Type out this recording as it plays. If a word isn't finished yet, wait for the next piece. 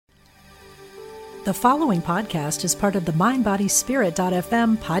The following podcast is part of the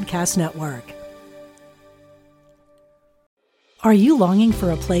MindBodySpirit.fm podcast network. Are you longing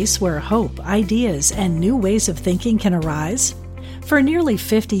for a place where hope, ideas, and new ways of thinking can arise? For nearly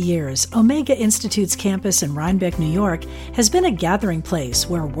 50 years, Omega Institute's campus in Rhinebeck, New York, has been a gathering place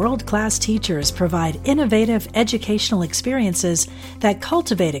where world-class teachers provide innovative educational experiences that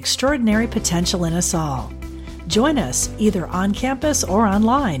cultivate extraordinary potential in us all. Join us either on campus or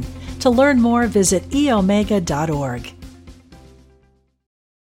online. To learn more, visit eomega.org.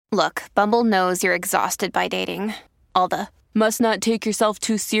 Look, Bumble knows you're exhausted by dating. All the must not take yourself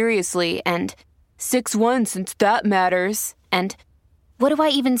too seriously and 6'1" since that matters. And what do I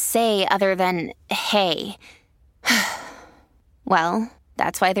even say other than hey? Well,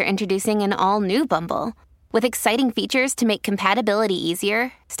 that's why they're introducing an all-new Bumble with exciting features to make compatibility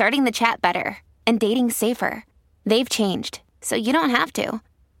easier, starting the chat better, and dating safer. They've changed, so you don't have to.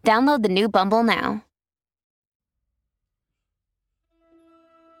 Download the new Bumble now.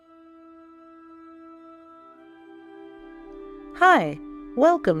 Hi,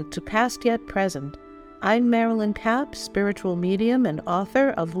 welcome to Past Yet Present. I'm Marilyn Kapp, spiritual medium and author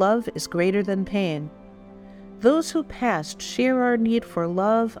of Love is Greater Than Pain. Those who passed share our need for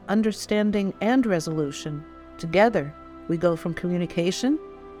love, understanding, and resolution. Together, we go from communication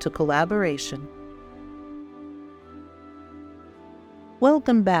to collaboration.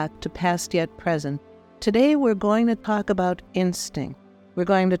 Welcome back to Past Yet Present. Today we're going to talk about instinct. We're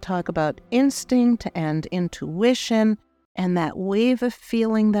going to talk about instinct and intuition and that wave of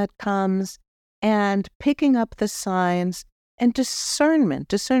feeling that comes and picking up the signs and discernment.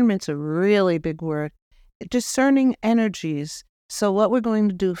 Discernment's a really big word. Discerning energies. So what we're going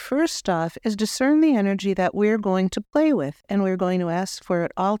to do first off is discern the energy that we're going to play with, and we're going to ask for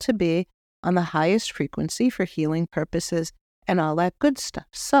it all to be on the highest frequency for healing purposes and all that good stuff.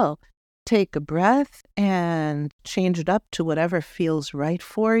 So take a breath and change it up to whatever feels right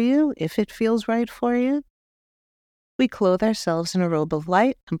for you, if it feels right for you. We clothe ourselves in a robe of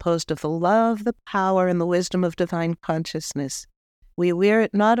light composed of the love, the power, and the wisdom of divine consciousness. We wear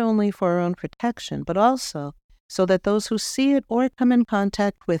it not only for our own protection, but also so that those who see it or come in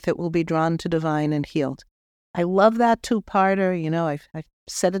contact with it will be drawn to divine and healed. I love that two-parter. I've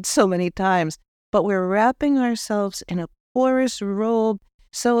said it so many times, but we're wrapping ourselves in a porous robe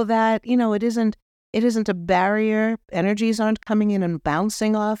so that, it isn't a barrier. Energies aren't coming in and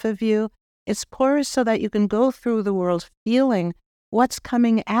bouncing off of you. It's porous so that you can go through the world feeling what's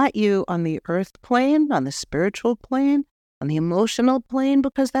coming at you on the earth plane, on the spiritual plane, on the emotional plane,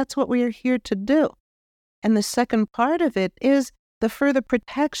 because that's what we are here to do. And the second part of it is the further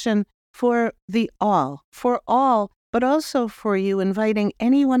protection for all, but also for you, inviting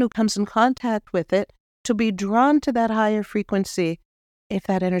anyone who comes in contact with it to be drawn to that higher frequency if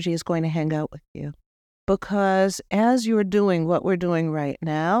that energy is going to hang out with you. Because as you're doing what we're doing right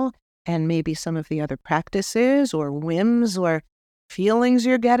now, and maybe some of the other practices or whims or feelings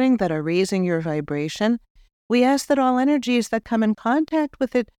you're getting that are raising your vibration, we ask that all energies that come in contact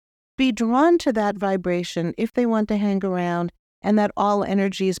with it be drawn to that vibration if they want to hang around, and that all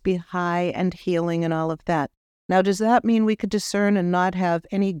energies be high and healing and all of that. Now, does that mean we could discern and not have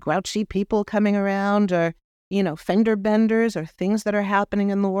any grouchy people coming around or, fender benders or things that are happening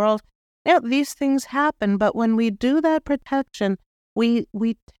in the world? Now, these things happen, but when we do that protection, we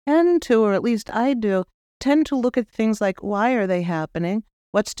tend to, or at least I do, tend to look at things like, why are they happening?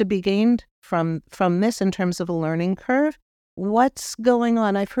 What's to be gained from this in terms of a learning curve? What's going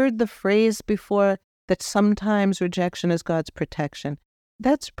on? I've heard the phrase before that sometimes rejection is God's protection.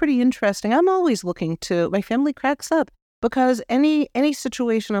 That's pretty interesting. I'm always looking my family cracks up because any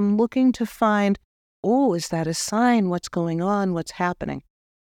situation I'm looking to find, is that a sign? What's going on? What's happening?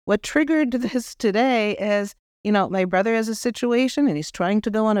 What triggered this today is, my brother has a situation and he's trying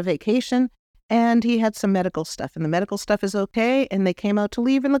to go on a vacation and he had some medical stuff and the medical stuff is okay and they came out to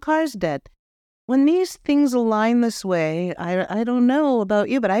leave and the car's dead. When these things align this way, I don't know about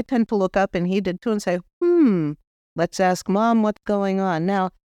you, but I tend to look up, and he did too, and say, let's ask Mom what's going on. Now,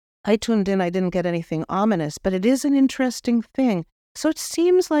 I tuned in, I didn't get anything ominous, but it is an interesting thing. So it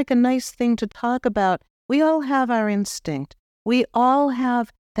seems like a nice thing to talk about. We all have our instinct. We all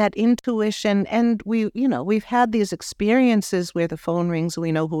have that intuition, and we've had these experiences where the phone rings,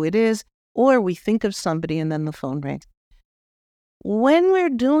 we know who it is, or we think of somebody and then the phone rings. When we're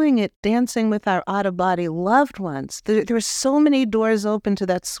doing it, dancing with our out-of-body loved ones, there are so many doors open to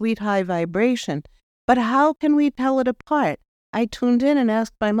that sweet high vibration. But how can we tell it apart? I tuned in and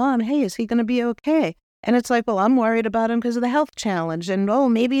asked my mom, hey, is he going to be okay? And it's like, well, I'm worried about him because of the health challenge. And,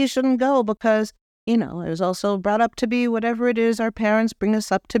 maybe you shouldn't go because I was also brought up to be whatever it is our parents bring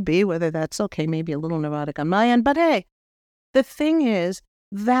us up to be, whether that's okay, maybe a little neurotic on my end. But hey, the thing is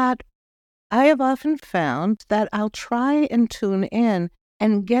that I have often found that I'll try and tune in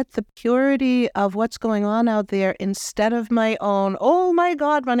and get the purity of what's going on out there instead of my own, oh my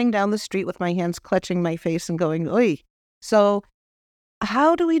God, running down the street with my hands clutching my face and going, oy. So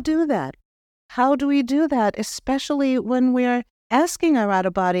how do we do that? How do we do that, especially when we're asking our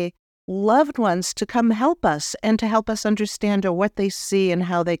out-of-body loved ones to come help us and to help us understand what they see and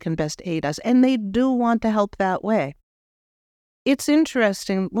how they can best aid us? And they do want to help that way. It's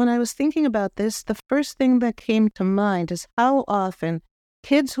interesting, when I was thinking about this, the first thing that came to mind is how often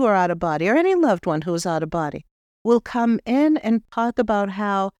kids who are out of body, or any loved one who is out of body, will come in and talk about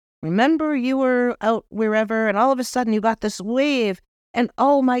how, remember you were out wherever and all of a sudden you got this wave and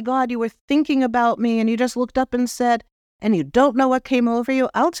oh my God, you were thinking about me and you just looked up and said, and you don't know what came over you?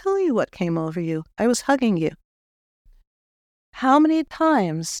 I'll tell you what came over you. I was hugging you. How many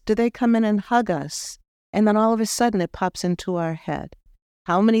times do they come in and hug us? And then all of a sudden it pops into our head.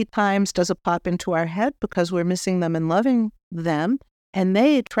 How many times does it pop into our head because we're missing them and loving them, and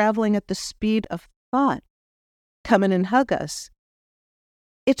they, traveling at the speed of thought, come in and hug us?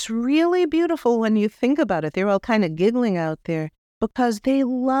 It's really beautiful when you think about it. They're all kind of giggling out there because they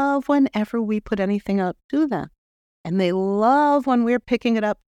love whenever we put anything out to them. And they love when we're picking it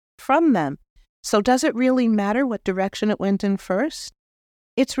up from them. So does it really matter what direction it went in first?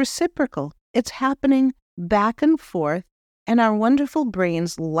 It's reciprocal. It's happening back and forth, and our wonderful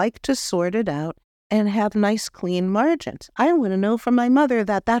brains like to sort it out and have nice, clean margins. I want to know from my mother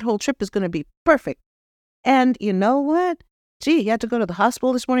that whole trip is going to be perfect. And you know what? Gee, you had to go to the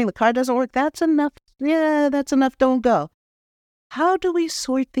hospital this morning. The car doesn't work. That's enough. Yeah, that's enough. Don't go. How do we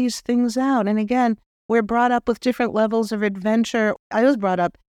sort these things out? And again, we're brought up with different levels of adventure. I was brought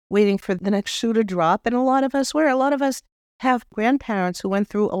up waiting for the next shoe to drop, and a lot of us have grandparents who went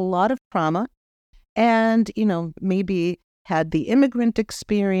through a lot of trauma and, maybe had the immigrant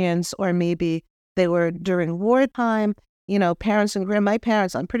experience, or maybe they were during wartime, parents and my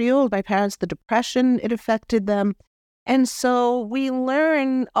parents, I'm pretty old, my parents, the Depression, it affected them. And so we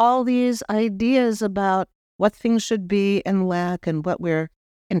learn all these ideas about what things should be and lack and what we're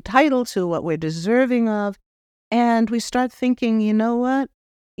entitled to, what we're deserving of. And we start thinking, you know what?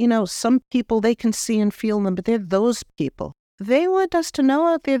 Some people, they can see and feel them, but they're those people. They want us to know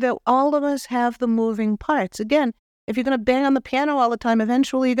out there that all of us have the moving parts. Again, if you're going to bang on the piano all the time,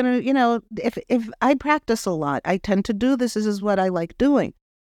 eventually you're going to, if I practice a lot, I tend to do this. This is what I like doing.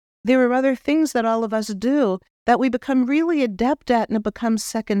 There are other things that all of us do that we become really adept at, and it becomes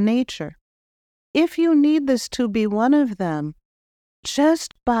second nature. If you need this to be one of them,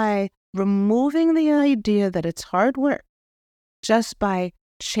 just by removing the idea that it's hard work, just by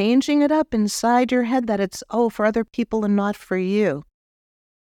changing it up inside your head that it's, for other people and not for you.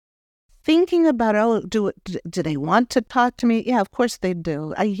 Thinking about, do they want to talk to me? Yeah, of course they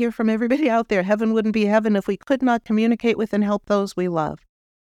do. I hear from everybody out there, heaven wouldn't be heaven if we could not communicate with and help those we love.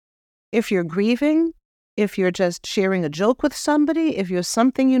 If you're grieving, if you're just sharing a joke with somebody, if you're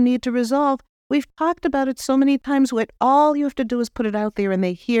something you need to resolve, we've talked about it so many times. What all you have to do is put it out there and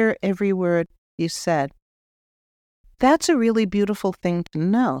they hear every word you said. That's a really beautiful thing to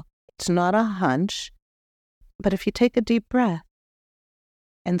know. It's not a hunch, but if you take a deep breath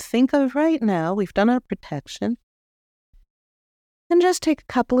and think of right now, we've done our protection, and just take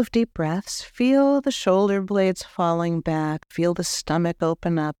a couple of deep breaths. Feel the shoulder blades falling back. Feel the stomach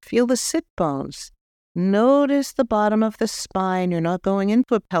open up. Feel the sit bones. Notice the bottom of the spine. You're not going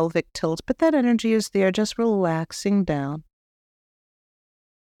into a pelvic tilt, but that energy is there, just relaxing down.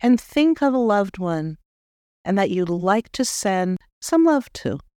 And think of a loved one and that you'd like to send some love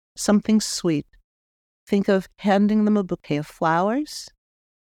to, something sweet. Think of handing them a bouquet of flowers.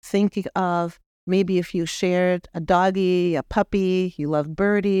 Think of maybe if you shared a doggy, a puppy, you love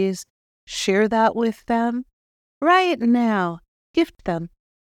birdies, share that with them. Right now, gift them.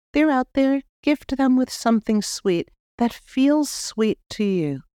 They're out there, gift them with something sweet that feels sweet to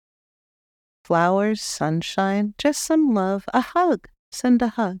you. Flowers, sunshine, just some love, a hug. Send a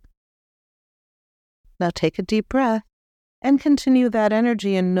hug. Now take a deep breath and continue that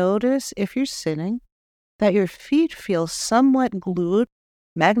energy, and notice if you're sitting that your feet feel somewhat glued,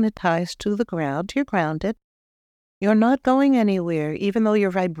 magnetized to the ground. You're grounded. You're not going anywhere, even though your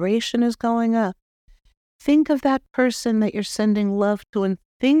vibration is going up. Think of that person that you're sending love to, and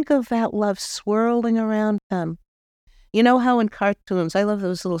think of that love swirling around them. You know how in cartoons, I love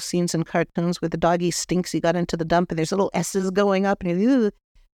those little scenes in cartoons where the doggy stinks, he got into the dump, and there's little S's going up, and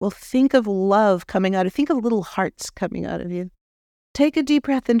well, think of love coming out. Think of little hearts coming out of you. Take a deep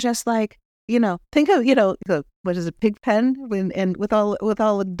breath and just think of, what is it, pig pen, and with all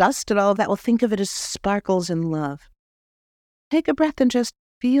the dust and all of that. Well, think of it as sparkles in love. Take a breath and just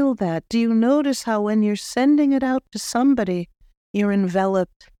feel that. Do you notice how when you're sending it out to somebody, you're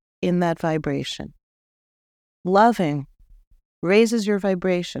enveloped in that vibration? Loving raises your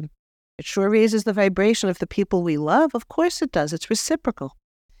vibration. It sure raises the vibration of the people we love. Of course it does. It's reciprocal.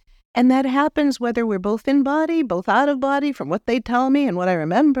 And that happens whether we're both in body, both out of body, from what they tell me and what I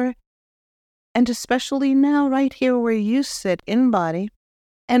remember. And especially now, right here where you sit in body,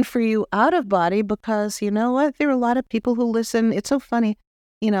 and for you out of body, because you know what? There are a lot of people who listen. It's so funny.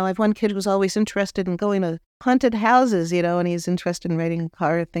 I have one kid who's always interested in going to haunted houses, and he's interested in writing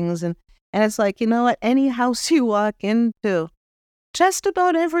car things. And it's like, you know what? Any house you walk into, just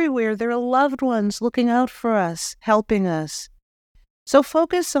about everywhere, there are loved ones looking out for us, helping us. So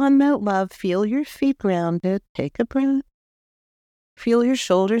focus on that love. Feel your feet grounded. Take a breath. Feel your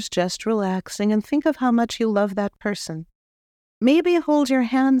shoulders just relaxing, and think of how much you love that person. Maybe hold your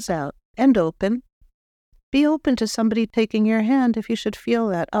hands out and open. Be open to somebody taking your hand if you should feel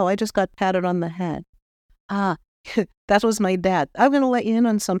that. Oh, I just got patted on the head. That was my dad. I'm going to let you in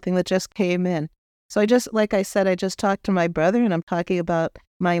on something that just came in. So like I said, I just talked to my brother, and I'm talking about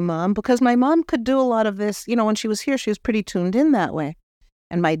my mom, because my mom could do a lot of this. When she was here, she was pretty tuned in that way.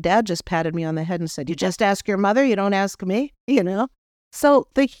 And my dad just patted me on the head and said, "You just ask your mother, you don't ask me," So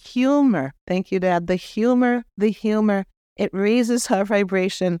the humor, thank you, Dad, the humor, it raises our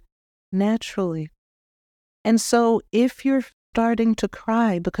vibration naturally. And so if you're starting to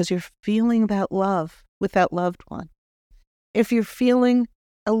cry because you're feeling that love with that loved one, if you're feeling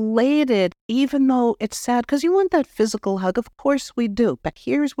elated, even though it's sad, because you want that physical hug, of course we do. But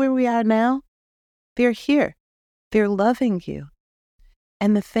here's where we are now. They're here. They're loving you.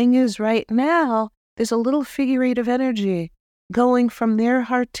 And the thing is, right now, there's a little figurative energy going from their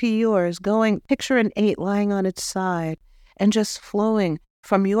heart to yours, picture an 8 lying on its side, and just flowing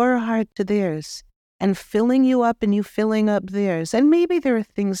from your heart to theirs, and filling you up and you filling up theirs. And maybe there are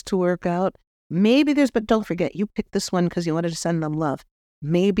things to work out. But don't forget, you picked this one because you wanted to send them love.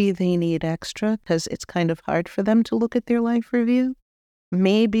 Maybe they need extra because it's kind of hard for them to look at their life review.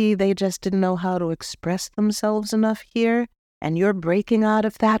 Maybe they just didn't know how to express themselves enough here, and you're breaking out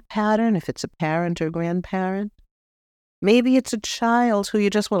of that pattern if it's a parent or grandparent. Maybe it's a child who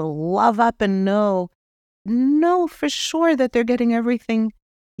you just want to love up and know for sure that they're getting everything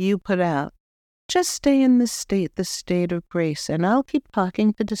you put out. Just stay in the state of grace, and I'll keep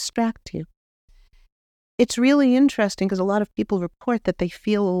talking to distract you. It's really interesting because a lot of people report that they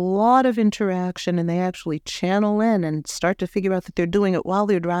feel a lot of interaction, and they actually channel in and start to figure out that they're doing it while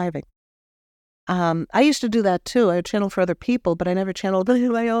they're driving. I used to do that too. I would channel for other people, but I never channeled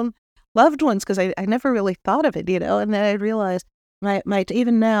my own loved ones because I never really thought of it, and then I realized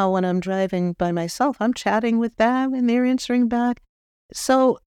even now when I'm driving by myself, I'm chatting with them and they're answering back.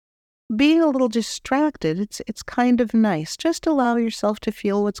 So being a little distracted, it's kind of nice. Just allow yourself to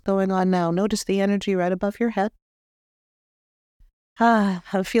feel what's going on now. Notice the energy right above your head.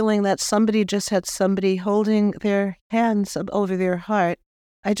 I'm feeling that somebody just had somebody holding their hands over their heart.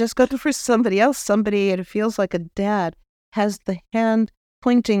 I just got to for somebody else, and it feels like a dad has the hand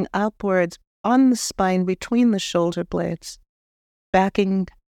pointing upwards on the spine between the shoulder blades, backing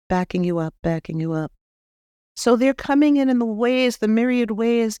you up. So they're coming in the myriad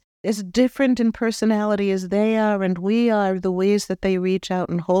ways, as different in personality as they are and we are, the ways that they reach out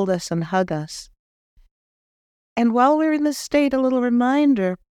and hold us and hug us. And while we're in this state, a little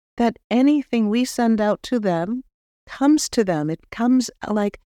reminder that anything we send out to them comes to them. It comes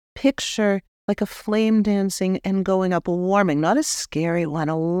picture like a flame dancing and going up, warming, not a scary one,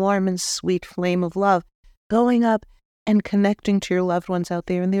 a warm and sweet flame of love, going up and connecting to your loved ones out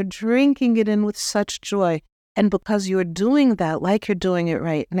there. And they're drinking it in with such joy. And because you're doing that, like you're doing it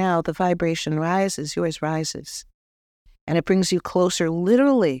right now, the vibration rises, yours rises. And it brings you closer,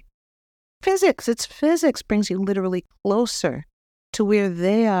 literally. It's physics, brings you literally closer to where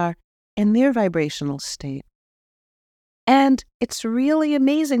they are in their vibrational state. And it's really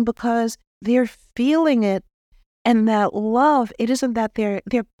amazing because they're feeling it, and that love, it isn't that they're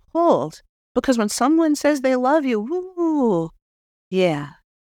pulled. Because when someone says they love you, woo, yeah.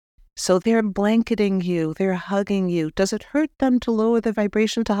 So they're blanketing you, they're hugging you. Does it hurt them to lower the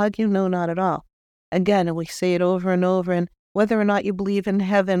vibration to hug you? No, not at all. Again, and we say it over and over, and whether or not you believe in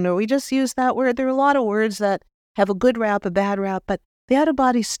heaven, or we just use that word, there are a lot of words that have a good rap, a bad rap, but the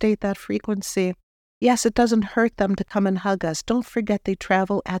out-of-body state, that frequency, yes, it doesn't hurt them to come and hug us. Don't forget they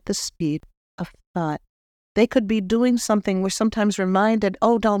travel at the speed of thought. They could be doing something. We're sometimes reminded,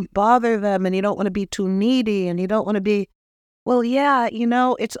 don't bother them, and you don't want to be too needy, and you don't want to be, Well, yeah,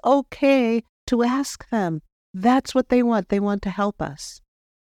 it's okay to ask them. That's what they want. They want to help us.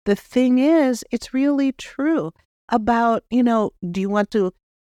 The thing is, it's really true about, do you want to,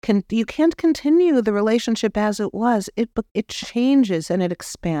 you can't continue the relationship as it was. It changes and it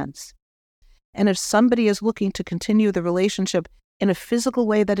expands. And if somebody is looking to continue the relationship in a physical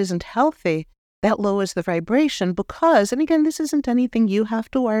way that isn't healthy, that lowers the vibration because, and again, this isn't anything you have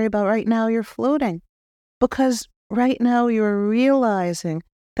to worry about right now. You're floating because right now you're realizing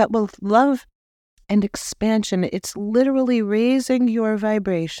that with love and expansion, it's literally raising your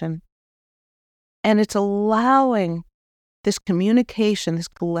vibration and it's allowing this communication, this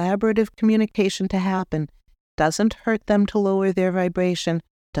collaborative communication to happen. Doesn't hurt them to lower their vibration,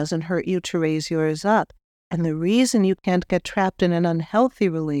 doesn't hurt you to raise yours up. And the reason you can't get trapped in an unhealthy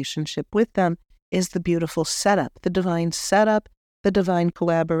relationship with them is the beautiful setup, the divine setup, the divine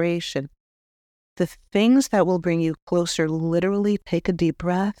collaboration. The things that will bring you closer, literally take a deep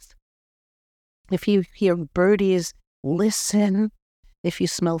breath. If you hear birdies, listen. If you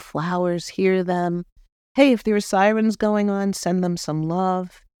smell flowers, hear them. Hey, if there are sirens going on, send them some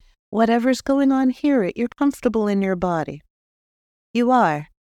love. Whatever's going on, hear it. You're comfortable in your body. You are.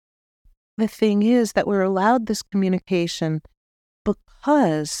 The thing is that we're allowed this communication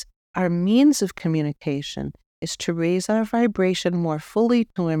because our means of communication is to raise our vibration more fully,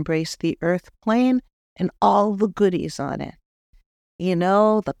 to embrace the earth plane and all the goodies on it.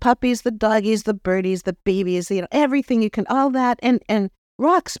 The puppies, the doggies, the birdies, the babies, everything you can, all that. And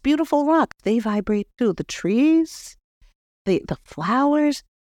rocks, beautiful rocks, they vibrate too. The trees, the flowers,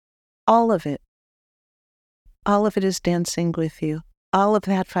 all of it. All of it is dancing with you. All of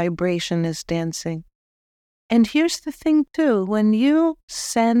that vibration is dancing. And here's the thing too, when you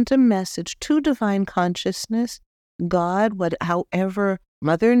send a message to divine consciousness, God, however,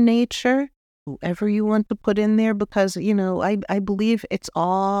 Mother Nature, whoever you want to put in there, because, I believe it's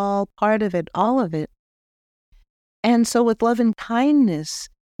all part of it, all of it. And so with love and kindness,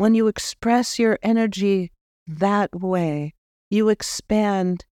 when you express your energy that way, you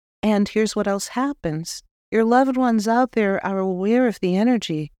expand, and here's what else happens. Your loved ones out there are aware of the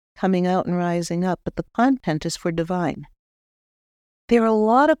energy coming out and rising up, but the content is for divine. There are a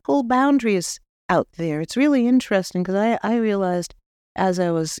lot of cool boundaries out there. It's really interesting because I realized as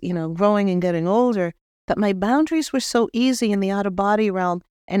I was, growing and getting older, that my boundaries were so easy in the out-of-body realm.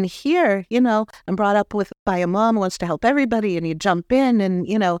 And here, I'm brought up by a mom who wants to help everybody, and you jump in and,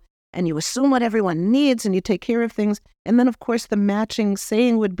 and you assume what everyone needs and you take care of things. And then, of course, the matching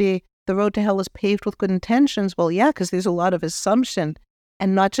saying would be, the road to hell is paved with good intentions. Well, yeah, because there's a lot of assumption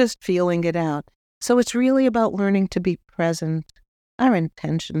and not just feeling it out. So it's really about learning to be present. Our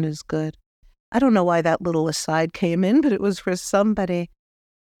intention is good. I don't know why that little aside came in, but it was for somebody.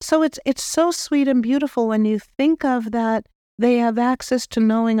 So it's so sweet and beautiful when you think of that. They have access to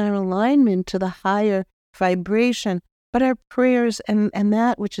knowing our alignment to the higher vibration, but our prayers and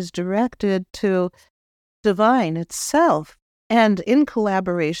that which is directed to divine itself and in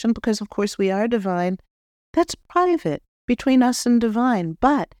collaboration, because of course we are divine, that's private between us and divine.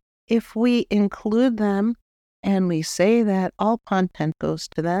 But if we include them and we say that, all content goes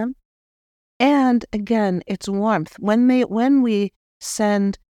to them. And again, it's warmth. When we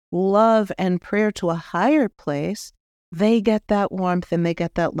send love and prayer to a higher place, they get that warmth and they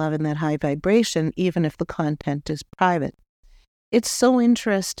get that love and that high vibration, even if the content is private. It's so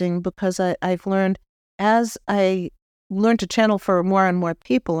interesting because I've learned, as I learned to channel for more and more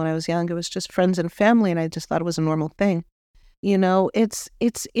people when I was young, it was just friends and family, and I just thought it was a normal thing.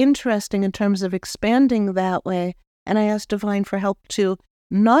 It's interesting in terms of expanding that way. And I asked Divine for help to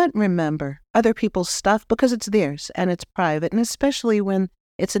not remember other people's stuff because it's theirs and it's private. And especially when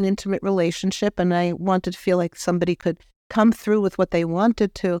it's an intimate relationship and I wanted to feel like somebody could come through with what they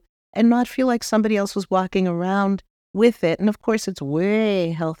wanted to and not feel like somebody else was walking around with it. And of course, it's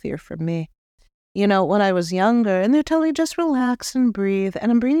way healthier for me. When I was younger, and they're telling me just relax and breathe. And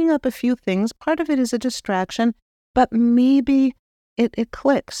I'm bringing up a few things. Part of it is a distraction, but maybe it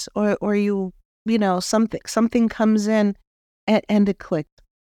clicks or you something comes in and it clicked.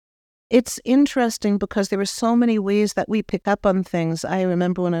 It's interesting because there are so many ways that we pick up on things. I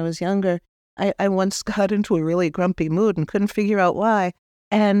remember when I was younger, I once got into a really grumpy mood and couldn't figure out why.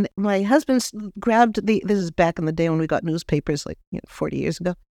 And my husband grabbed this is back in the day when we got newspapers, 40 years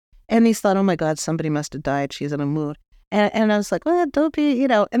ago. And he thought, oh my God, somebody must have died. She's in a mood. And I was like, well, don't be,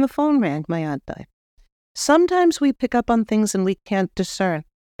 and the phone rang. My aunt died. Sometimes we pick up on things and we can't discern.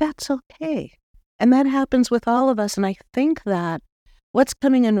 That's okay. And that happens with all of us. And I think that what's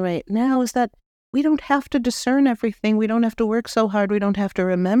coming in right now is that we don't have to discern everything. We don't have to work so hard. We don't have to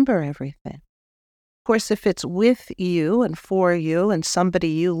remember everything. Of course, if it's with you and for you and somebody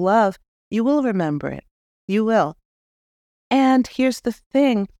you love, you will remember it. You will. And here's the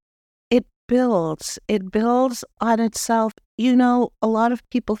thing. It builds on itself. You know, a lot of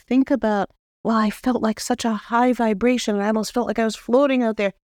people think about, well, I felt like such a high vibration, and I almost felt like I was floating out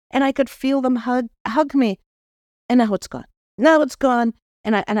there, and I could feel them hug me. And now it's gone. Now it's gone.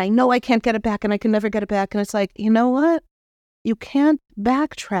 And I know I can't get it back, and I can never get it back. And it's like, you know what? You can't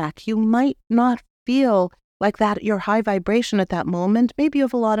backtrack. You might not feel like that, your high vibration at that moment. Maybe you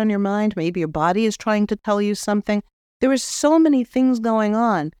have a lot on your mind. Maybe your body is trying to tell you something. There are so many things going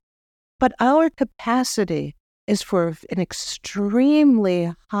on. But our capacity is for an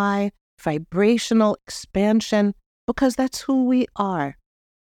extremely high vibrational expansion because that's who we are.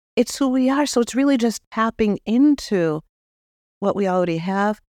 It's who we are. So it's really just tapping into what we already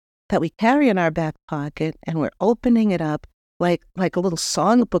have that we carry in our back pocket, and we're opening it up like a little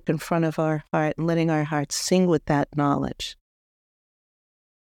songbook in front of our heart and letting our heart sing with that knowledge.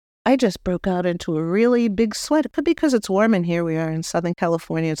 I just broke out into a really big sweat. It could be because it's warm in here. We are in Southern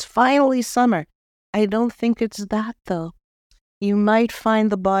California. It's finally summer. I don't think it's that, though. You might find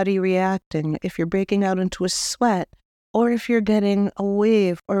the body reacting if you're breaking out into a sweat, or if you're getting a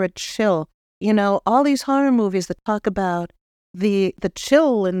wave or a chill. You know, all these horror movies that talk about the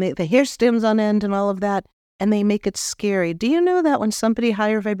chill and the hair stems on end and all of that, and they make it scary. Do you know that when somebody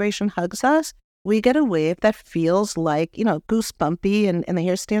higher vibration hugs us, we get a wave that feels like, you know, goosebumpy and the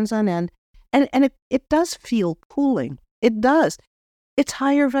hair stands on end. And it does feel cooling. It does. It's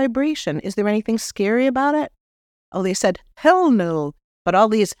higher vibration. Is there anything scary about it? Oh, they said, hell no. But all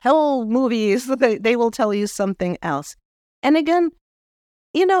these hell movies, they will tell you something else. And again,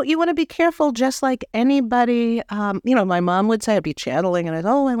 you know, you want to be careful, just like anybody. You know, my mom would say, I'd be channeling, and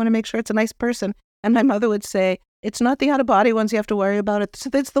I want to make sure it's a nice person. And my mother would say, it's not the out-of-body ones you have to worry about.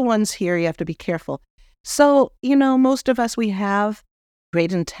 It's the ones here you have to be careful. So, you know, most of us, we have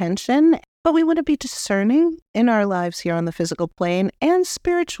great intention, but we want to be discerning in our lives here on the physical plane and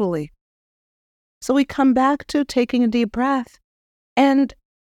spiritually. So we come back to taking a deep breath and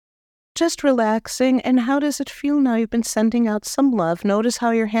just relaxing. And how does it feel now? You've been sending out some love. Notice how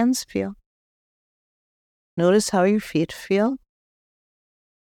your hands feel. Notice how your feet feel.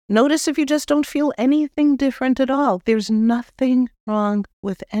 Notice if you just don't feel anything different at all. There's nothing wrong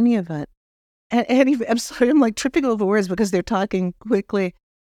with any of it. And I'm sorry, I'm like tripping over words because they're talking quickly.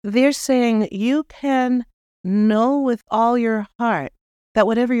 They're saying you can know with all your heart that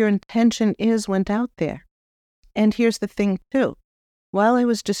whatever your intention is went out there. And here's the thing too. While I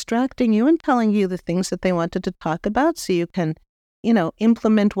was distracting you and telling you the things that they wanted to talk about so you can, you know,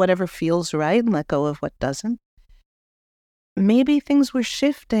 implement whatever feels right and let go of what doesn't, maybe things were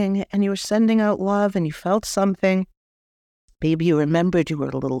shifting and you were sending out love and you felt something. Maybe you remembered you were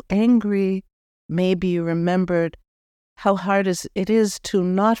a little angry. Maybe you remembered how hard it is to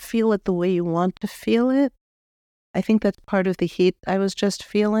not feel it the way you want to feel it. I think that's part of the heat I was just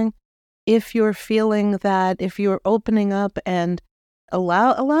feeling. If you're feeling that, if you're opening up and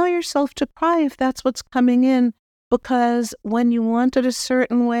allow yourself to cry if that's what's coming in, because when you want it a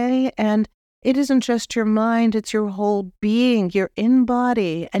certain way, and it isn't just your mind, it's your whole being, your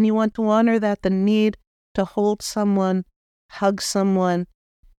in-body, and you want to honor that, the need to hold someone, hug someone.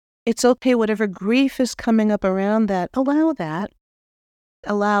 It's okay, whatever grief is coming up around that, allow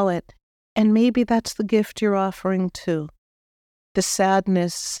it. And maybe that's the gift you're offering too. The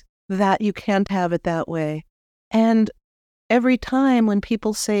sadness that you can't have it that way. And every time when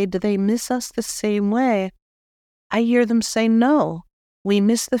people say, do they miss us the same way? I hear them say, no. We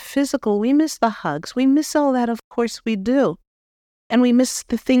miss the physical, we miss the hugs, we miss all that, of course we do. And we miss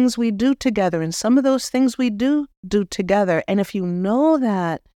the things we do together, and some of those things we do together. And if you know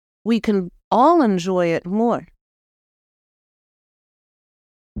that, we can all enjoy it more.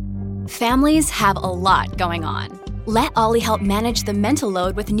 Families have a lot going on. Let Ollie help manage the mental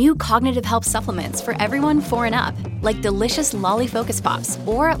load with new cognitive help supplements for everyone 4 and up, like delicious Lolly Focus Pops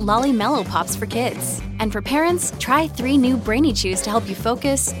or Lolly Mellow Pops for kids. And for parents, try 3 new Brainy Chews to help you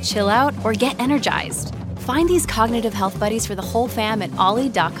focus, chill out, or get energized. Find these cognitive health buddies for the whole fam at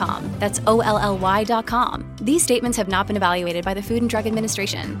ollie.com. That's OLLY.com. These statements have not been evaluated by the Food and Drug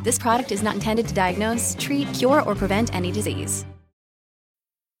Administration. This product is not intended to diagnose, treat, cure, or prevent any disease.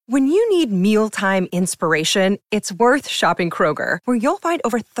 When you need mealtime inspiration, it's worth shopping Kroger, where you'll find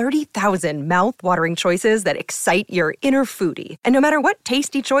over 30,000 mouth-watering choices that excite your inner foodie. And no matter what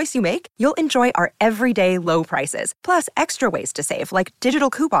tasty choice you make, you'll enjoy our everyday low prices, plus extra ways to save, like digital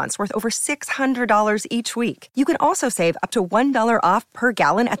coupons worth over $600 each week. You can also save up to $1 off per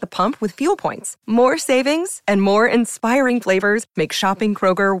gallon at the pump with fuel points. More savings and more inspiring flavors make shopping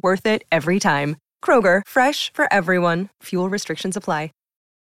Kroger worth it every time. Kroger, fresh for everyone. Fuel restrictions apply.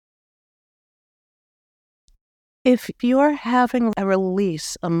 If you're having a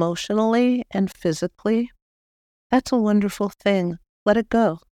release emotionally and physically, that's a wonderful thing. Let it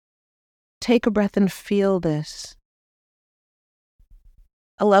go. Take a breath and feel this.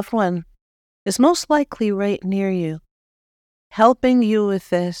 A loved one is most likely right near you, helping you with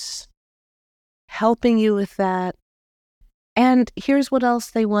this, helping you with that. And here's what else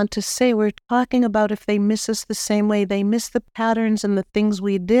they want to say. We're talking about if they miss us the same way. They miss the patterns and the things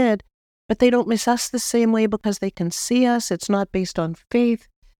we did, but they don't miss us the same way because they can see us. It's not based on faith.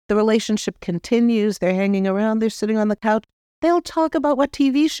 The relationship continues. They're hanging around. They're sitting on the couch. They'll talk about what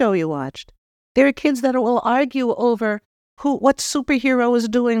TV show you watched. There are kids that will argue over what superhero is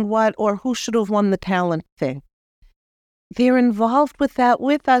doing what or who should have won the talent thing. They're involved with that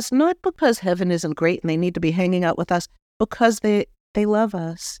with us, not because heaven isn't great and they need to be hanging out with us, because they love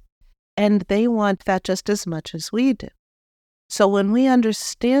us and they want that just as much as we do. So when we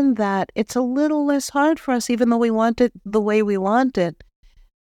understand that, it's a little less hard for us, even though we want it the way we want it.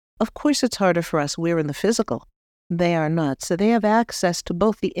 Of course, it's harder for us. We're in the physical. They are not. So they have access to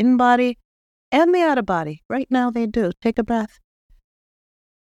both the in-body and the out-of-body. Right now, they do. Take a breath.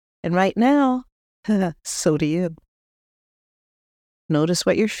 And right now, so do you. Notice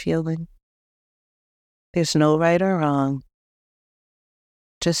what you're feeling. There's no right or wrong.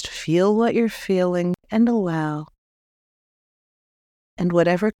 Just feel what you're feeling and allow. And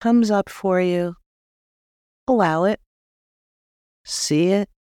whatever comes up for you, allow it. See it.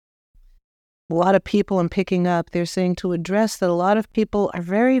 A lot of people I'm picking up, they're saying to address that a lot of people are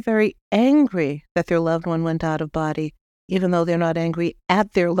very, very angry that their loved one went out of body, even though they're not angry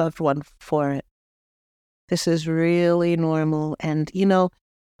at their loved one for it. This is really normal. And,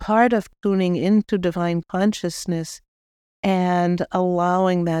 part of tuning into divine consciousness and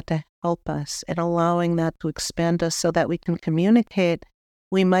allowing that to help us and allowing that to expand us so that we can communicate,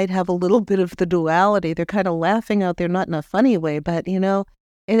 we might have a little bit of the duality. They're kind of laughing out there, not in a funny way, but,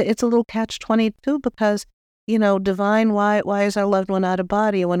 it's a little catch-22 because, divine, why is our loved one out of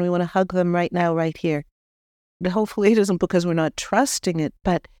body when we want to hug them right now, right here? Hopefully it isn't because we're not trusting it,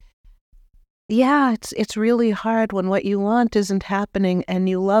 but yeah, it's really hard when what you want isn't happening and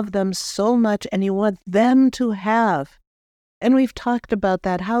you love them so much and you want them to have. And we've talked about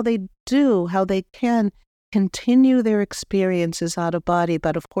that, how they can continue their experiences out of body.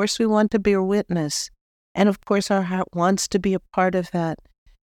 But of course, we want to be a witness. And of course, our heart wants to be a part of that.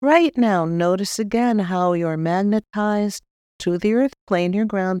 Right now, notice again how you're magnetized to the earth plane. You're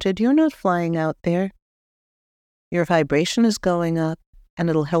grounded. You're not flying out there. Your vibration is going up, and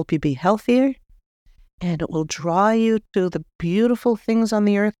it'll help you be healthier, and it will draw you to the beautiful things on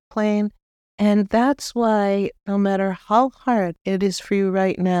the earth plane. And that's why no matter how hard it is for you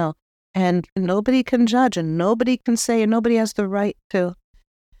right now, and nobody can judge, and nobody can say, and nobody has the right to,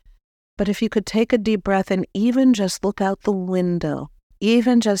 but if you could take a deep breath and even just look out the window,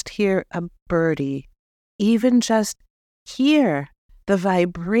 even just hear a birdie, even just hear the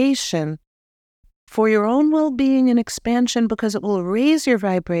vibration for your own well-being and expansion, because it will raise your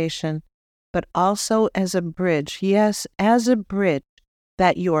vibration, but also as a bridge. Yes, as a bridge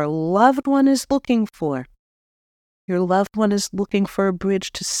that your loved one is looking for. Your loved one is looking for a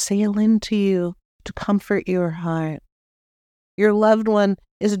bridge to sail into you, to comfort your heart. Your loved one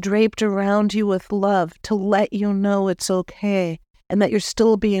is draped around you with love to let you know it's okay and that you're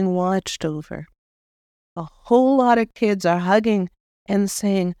still being watched over. A whole lot of kids are hugging and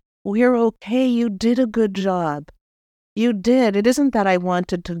saying, "We're okay, you did a good job. You did. It isn't that I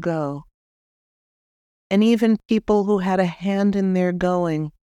wanted to go." And even people who had a hand in their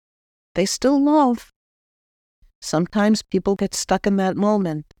going, they still love. Sometimes people get stuck in that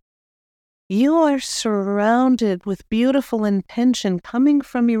moment. You are surrounded with beautiful intention coming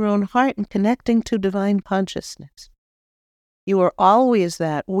from your own heart and connecting to divine consciousness. You are always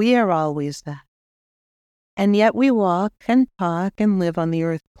that. We are always that. And yet we walk and talk and live on the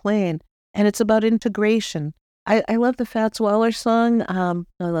earth plane. And it's about integration. I love the Fats Waller song. I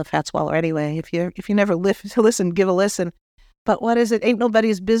love Fats Waller anyway. If you never listen, give a listen. But what is it? Ain't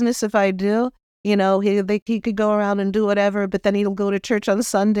nobody's business if I do. He could go around and do whatever, but then he'll go to church on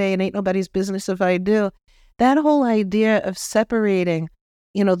Sunday and ain't nobody's business if I do. That whole idea of separating,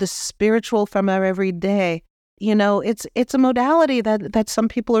 the spiritual from our everyday, it's a modality that some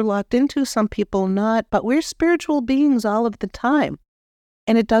people are locked into, some people not, but we're spiritual beings all of the time.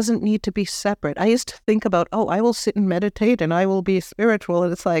 And it doesn't need to be separate. I used to think about, I will sit and meditate and I will be spiritual.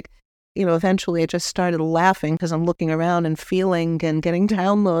 And it's like, eventually I just started laughing because I'm looking around and feeling and getting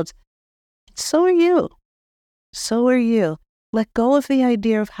downloads. So are you. So are you. Let go of the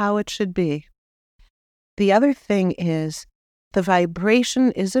idea of how it should be. The other thing is the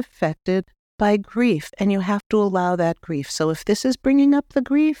vibration is affected by grief, and you have to allow that grief. So if this is bringing up the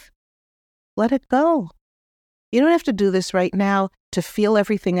grief, let it go. You don't have to do this right now to feel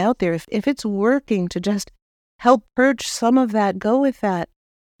everything out there. If it's working to just help purge some of that, go with that,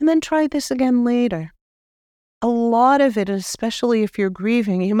 and then try this again later. A lot of it, especially if you're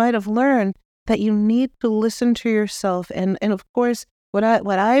grieving, you might have learned that you need to listen to yourself. And of course, what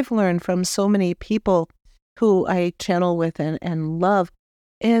I've learned from so many people who I channel with and love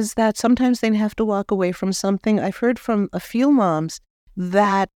is that sometimes they have to walk away from something. I've heard from a few moms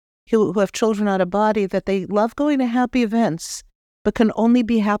that who have children out of body that they love going to happy events, but can only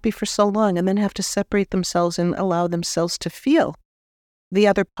be happy for so long and then have to separate themselves and allow themselves to feel the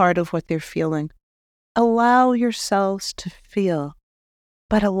other part of what they're feeling. Allow yourselves to feel,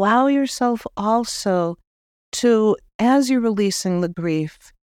 but allow yourself also to, as you're releasing the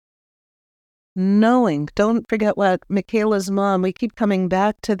grief, knowing, don't forget what Michaela's mom, we keep coming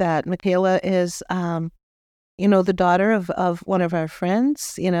back to that. Michaela is, the daughter of one of our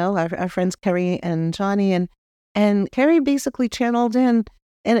friends, our friends Carrie and Johnny, and Carrie basically channeled in,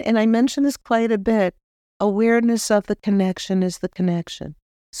 and I mentioned this quite a bit, awareness of the connection is the connection.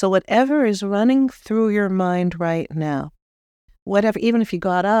 So whatever is running through your mind right now, whatever, even if you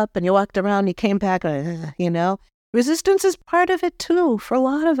got up and you walked around, you came back, resistance is part of it too for a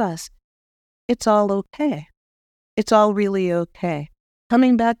lot of us. It's all okay. It's all really okay.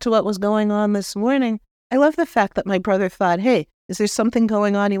 Coming back to what was going on this morning, I love the fact that my brother thought, hey, is there something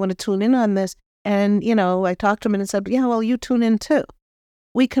going on? You want to tune in on this? And, I talked to him and said, yeah, well, you tune in too.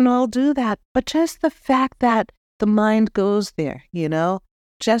 We can all do that. But just the fact that the mind goes there,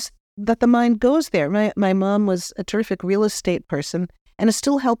 just that the mind goes there. My mom was a terrific real estate person and is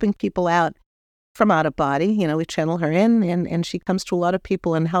still helping people out from out of body. We channel her in and she comes to a lot of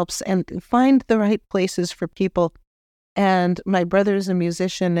people and helps and find the right places for people. And my brother's a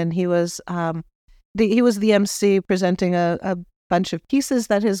musician and he was the MC presenting a bunch of pieces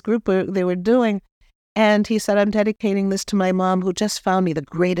that his group they were doing. And he said, I'm dedicating this to my mom who just found me the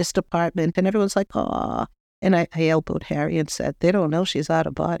greatest apartment. And everyone's like, aw. And I elbowed Harry and said, they don't know she's out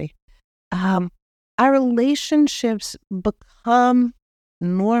of body. Our relationships become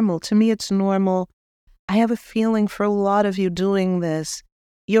normal. To me, it's normal. I have a feeling for a lot of you doing this,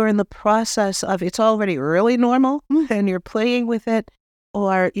 you're in the process of, it's already really normal and you're playing with it,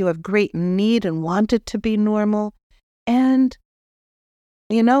 or you have great need and want it to be normal. And,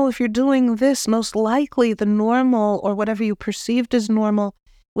 if you're doing this, most likely the normal or whatever you perceived as normal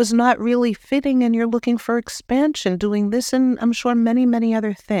was not really fitting and you're looking for expansion, doing this and I'm sure many, many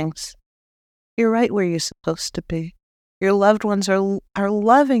other things. You're right where you're supposed to be. Your loved ones are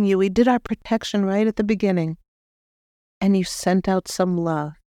loving you. We did our protection right at the beginning. And you sent out some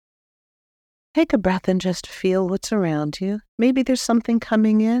love. Take a breath and just feel what's around you. Maybe there's something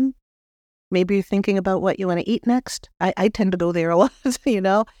coming in. Maybe you're thinking about what you want to eat next. I tend to go there a lot,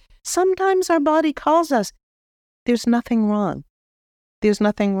 Sometimes our body calls us. There's nothing wrong. There's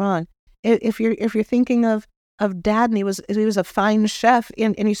nothing wrong. If you're thinking of Dad and he was a fine chef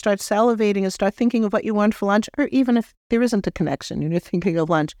and you start salivating and start thinking of what you want for lunch, or even if there isn't a connection and you're thinking of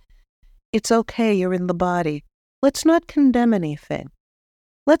lunch, it's okay, you're in the body. Let's not condemn anything.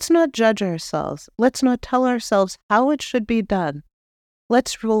 Let's not judge ourselves. Let's not tell ourselves how it should be done.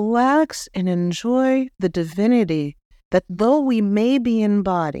 Let's relax and enjoy the divinity that though we may be in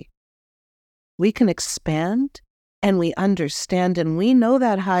body, we can expand and we understand and we know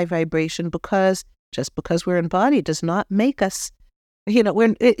that high vibration because just because we're in body does not make us,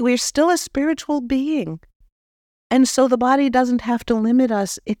 we're still a spiritual being. And so the body doesn't have to limit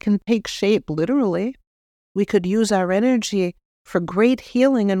us. It can take shape literally. We could use our energy for great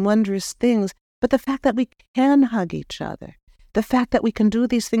healing and wondrous things. But the fact that we can hug each other, the fact that we can do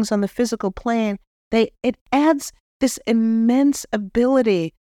these things on the physical plane, it adds this immense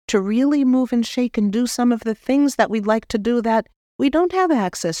ability to really move and shake and do some of the things that we'd like to do that we don't have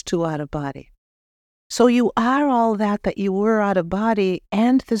access to out of body. So you are all that you were out of body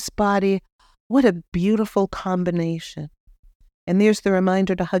and this body. What a beautiful combination. And there's the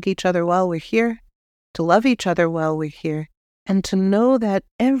reminder to hug each other while we're here, to love each other while we're here, and to know that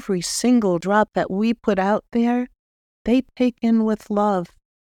every single drop that we put out there, they take in with love.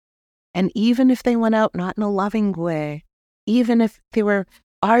 And even if they went out not in a loving way, even if there were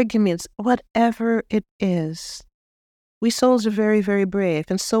arguments, whatever it is, we souls are very, very brave,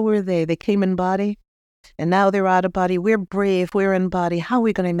 and so were they. They came in body, and now they're out of body. We're brave, we're in body. How are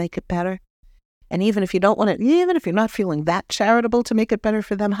we going to make it better? And even if you don't want it, even if you're not feeling that charitable to make it better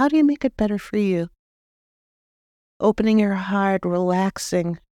for them, how do you make it better for you? Opening your heart,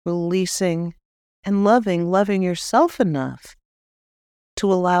 relaxing, releasing, and loving yourself enough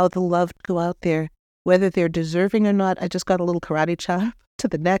to allow the love to go out there, whether they're deserving or not. I just got a little karate chop to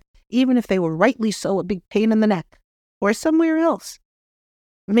the neck, even if they were rightly so a big pain in the neck or somewhere else.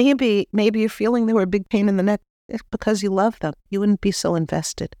 Maybe you're feeling they were a big pain in the neck because you love them. You wouldn't be so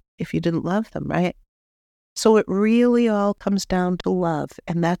invested if you didn't love them, right? So it really all comes down to love,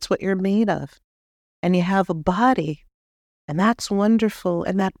 and that's what you're made of. And you have a body, and that's wonderful,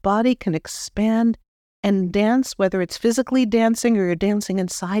 and that body can expand and dance, whether it's physically dancing or you're dancing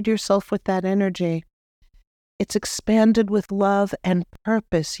inside yourself with that energy. It's expanded with love and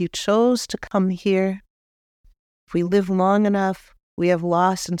purpose. You chose to come here. If we live long enough, we have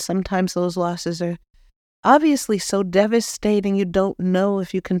loss, and sometimes those losses are obviously so devastating you don't know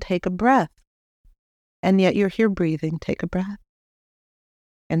if you can take a breath. And yet you're here breathing. Take a breath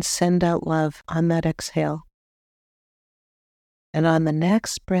and send out love on that exhale. And on the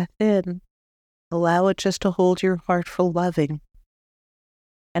next breath in, allow it just to hold your heart for loving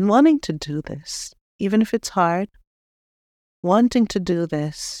and wanting to do this, even if it's hard, wanting to do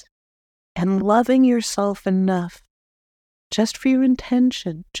this and loving yourself enough just for your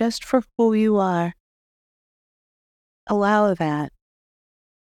intention, just for who you are. Allow that.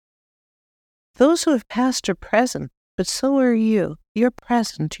 Those who have passed are present, but so are you. You're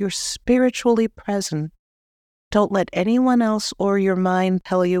present. You're spiritually present. Don't let anyone else or your mind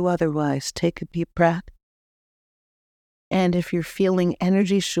tell you otherwise. Take a deep breath. And if you're feeling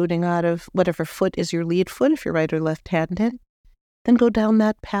energy shooting out of whatever foot is your lead foot, if you're right or left-handed, then go down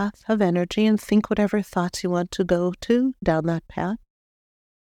that path of energy and think whatever thoughts you want to go to down that path.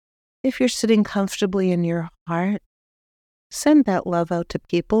 If you're sitting comfortably in your heart, send that love out to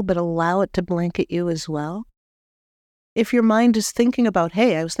people, but allow it to blanket you as well. If your mind is thinking about,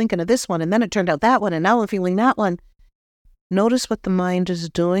 hey, I was thinking of this one, and then it turned out that one, and now I'm feeling that one, notice what the mind is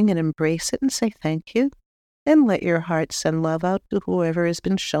doing and embrace it and say thank you. And let your heart send love out to whoever has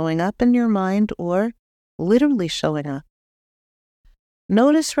been showing up in your mind or literally showing up.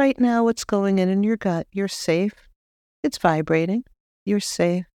 Notice right now what's going in your gut. You're safe. It's vibrating. You're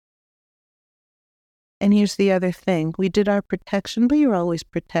safe. And here's the other thing. We did our protection, but you're always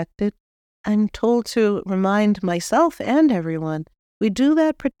protected. I'm told to remind myself and everyone, we do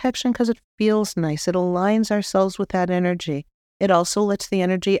that protection because it feels nice. It aligns ourselves with that energy. It also lets the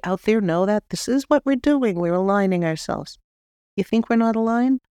energy out there know that this is what we're doing. We're aligning ourselves. You think we're not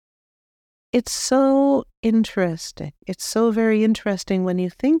aligned? It's so interesting. It's so very interesting when you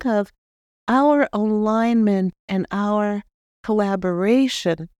think of our alignment and our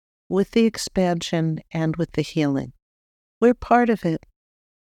collaboration with the expansion and with the healing. We're part of it.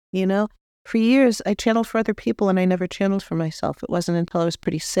 You know, for years I channeled for other people and I never channeled for myself. It wasn't until I was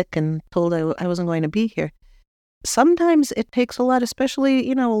pretty sick and told I wasn't going to be here. Sometimes it takes a lot,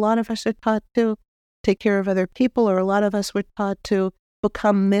 especially, a lot of us are taught to take care of other people, or a lot of us were taught to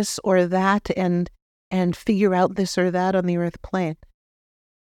become this or that and figure out this or that on the earth plane.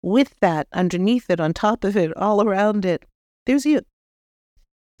 With that, underneath it, on top of it, all around it, there's you.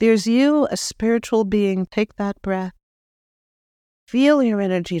 There's you, a spiritual being. Take that breath. Feel your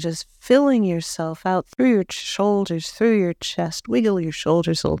energy just filling yourself out through your shoulders, through your chest. Wiggle your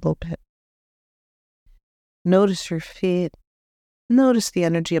shoulders a little bit. Notice your feet. Notice the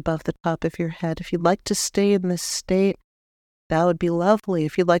energy above the top of your head. If you'd like to stay in this state, that would be lovely.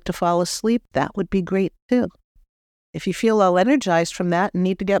 If you'd like to fall asleep, that would be great too. If you feel all energized from that and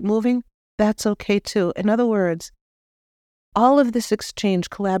need to get moving, that's okay too. In other words, all of this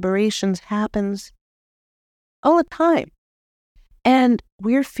exchange, collaborations happens all the time. And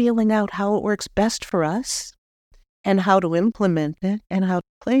we're feeling out how it works best for us and how to implement it and how to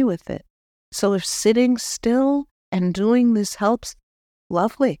play with it. So if sitting still and doing this helps,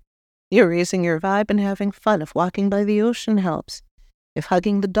 lovely. You're raising your vibe and having fun. If walking by the ocean helps, if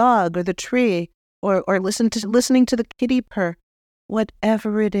hugging the dog or the tree or listening to the kitty purr,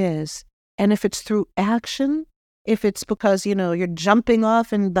 whatever it is. And if it's through action, if it's because, you're jumping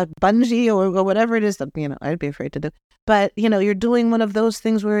off in the bungee or whatever it is that, I'd be afraid to do. But, you're doing one of those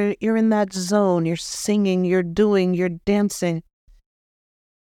things where you're in that zone, you're singing, you're dancing.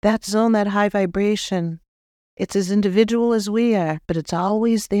 That zone, that high vibration, it's as individual as we are, but it's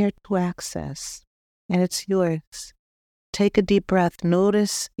always there to access, and it's yours. Take a deep breath.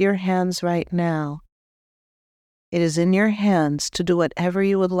 Notice your hands right now. It is in your hands to do whatever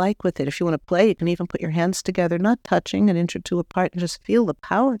you would like with it. If you want to play, you can even put your hands together, not touching, an inch or two apart, and just feel the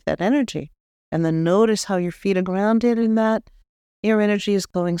power of that energy. And then notice how your feet are grounded in that. Your energy is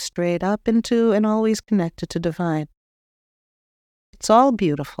going straight up into and always connected to divine. It's all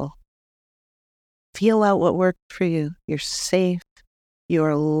beautiful. Feel out what worked for you. You're safe.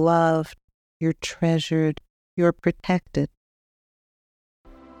 You're loved. you're treasured, you're protected.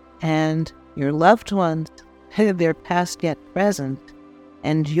 And your loved ones, they're past yet present,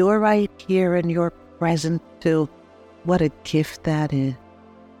 and you're right here and you're present too. What a gift that is.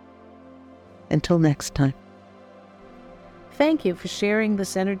 Until next time. Thank you for sharing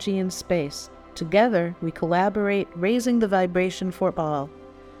this energy and space. Together, we collaborate, raising the vibration for all.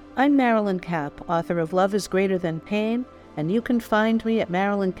 I'm Marilyn Kapp, author of Love is Greater Than Pain, and you can find me at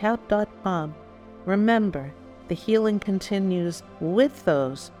marilynkapp.com. Remember, the healing continues with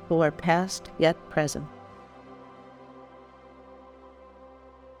those who are past yet present.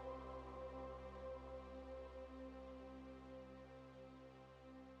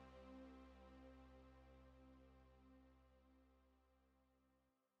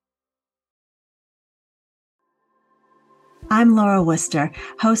 I'm Laura Worcester,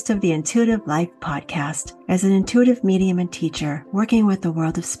 host of the Intuitive Life podcast. As an intuitive medium and teacher working with the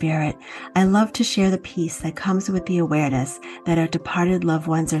world of spirit, I love to share the peace that comes with the awareness that our departed loved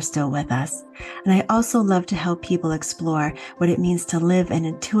ones are still with us. And I also love to help people explore what it means to live an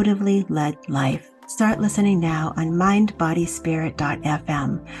intuitively led life. Start listening now on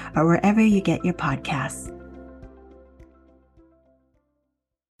mindbodyspirit.fm or wherever you get your podcasts.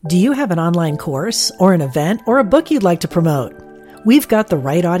 Do you have an online course or an event or a book you'd like to promote? We've got the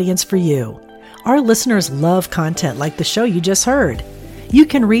right audience for you. Our listeners love content like the show you just heard. You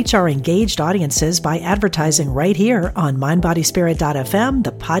can reach our engaged audiences by advertising right here on mindbodyspirit.fm,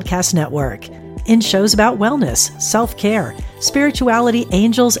 the podcast network, in shows about wellness, self-care, spirituality,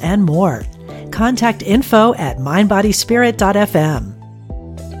 angels, and more. Contact info@mindbodyspirit.fm.